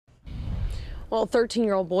Well, a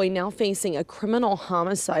 13-year-old boy now facing a criminal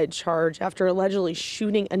homicide charge after allegedly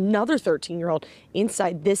shooting another 13-year-old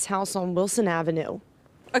inside this house on Wilson Avenue.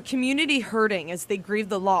 A community hurting as they grieve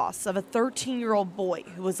the loss of a 13-year-old boy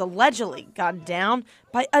who was allegedly gunned down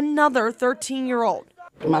by another 13-year-old.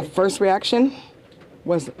 My first reaction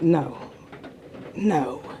was no.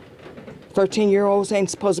 13-year-olds ain't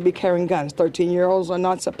supposed to be carrying guns. 13-year-olds are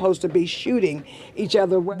not supposed to be shooting each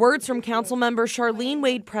other. Words from Councilmember Charlene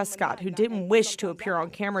Wade Prescott, who didn't wish to appear on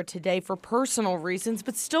camera today for personal reasons,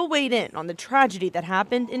 but still weighed in on the tragedy that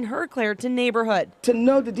happened in her Clairton neighborhood. To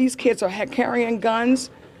know that these kids are carrying guns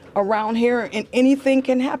around here and anything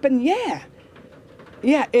can happen, yeah,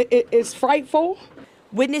 it's frightful.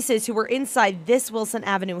 Witnesses who were inside this Wilson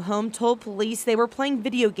Avenue home told police they were playing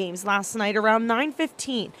video games last night around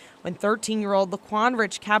 9:15 when 13-year-old Laquan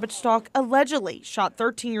Rich Cabbagestalk allegedly shot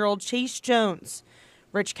 13-year-old Chase Jones.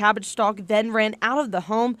 Rich Cabbagestalk then ran out of the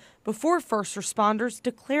home before first responders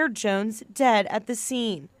declared Jones dead at the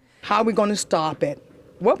scene. How are we going to stop it?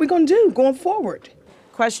 What are we going to do going forward?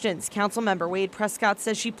 Questions Councilmember Wade Prescott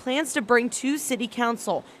says she plans to bring to City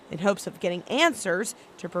Council in hopes of getting answers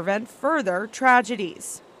to prevent further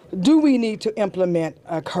tragedies. Do we need to implement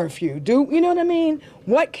a curfew? You know what I mean?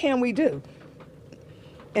 What can we do?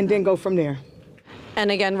 And then go from there.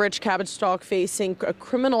 And again, Rich Cabbagestalk facing a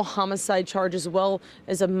criminal homicide charge as well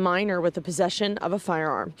as a minor with the possession of a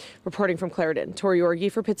firearm. Reporting from Clairton, Tori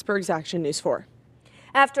Orgi for Pittsburgh's Action News 4.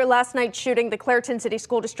 After last night's shooting, the Clairton City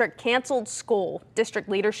School District canceled school. District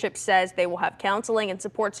leadership says they will have counseling and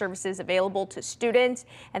support services available to students,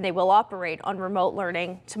 and they will operate on remote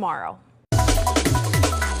learning tomorrow.